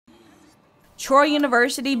Troy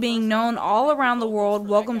University, being known all around the world,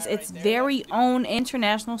 welcomes its very own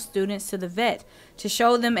international students to the vet to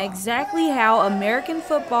show them exactly how American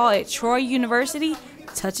football at Troy University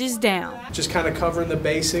touches down. Just kind of covering the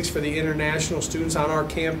basics for the international students on our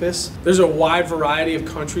campus. There's a wide variety of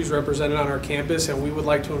countries represented on our campus, and we would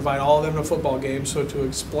like to invite all of them to football games. So to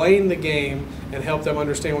explain the game and help them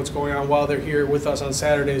understand what's going on while they're here with us on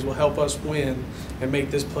Saturdays will help us win and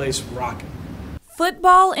make this place rocking.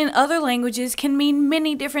 Football in other languages can mean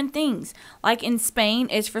many different things, like in Spain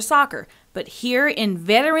it's for soccer, but here in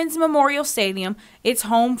Veterans Memorial Stadium, it's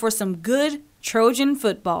home for some good Trojan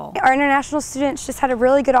football. Our international students just had a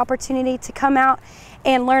really good opportunity to come out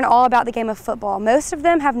and learn all about the game of football. Most of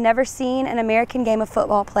them have never seen an American game of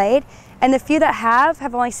football played, and the few that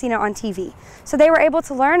have only seen it on TV. So they were able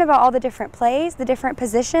to learn about all the different plays, the different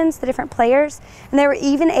positions, the different players, and they were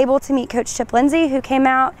even able to meet Coach Chip Lindsey, who came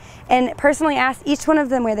out and personally asked each one of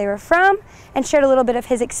them where they were from and shared a little bit of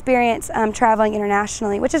his experience traveling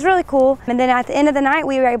internationally, which is really cool. And then at the end of the night,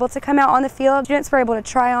 we were able to come out on the field. Students were able to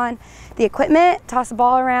try on the equipment, toss the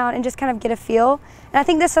ball around, and just kind of get a feel. And I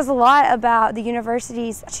think this says a lot about the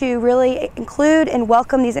universities to really include and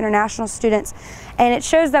welcome these international students. And it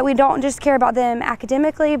shows that we don't just care about them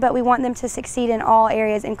academically, but we want them to succeed in all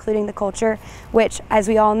areas, including the culture, which, as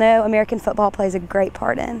we all know, American football plays a great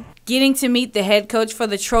part in. Getting to meet the head coach for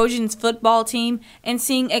the Trojans football team and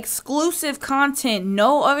seeing exclusive content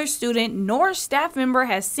no other student nor staff member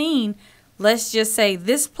has seen, let's just say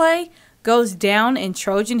this play goes down in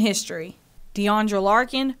Trojan history. Diondra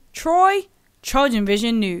Larkin, Troy,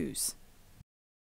 TrojanVision News.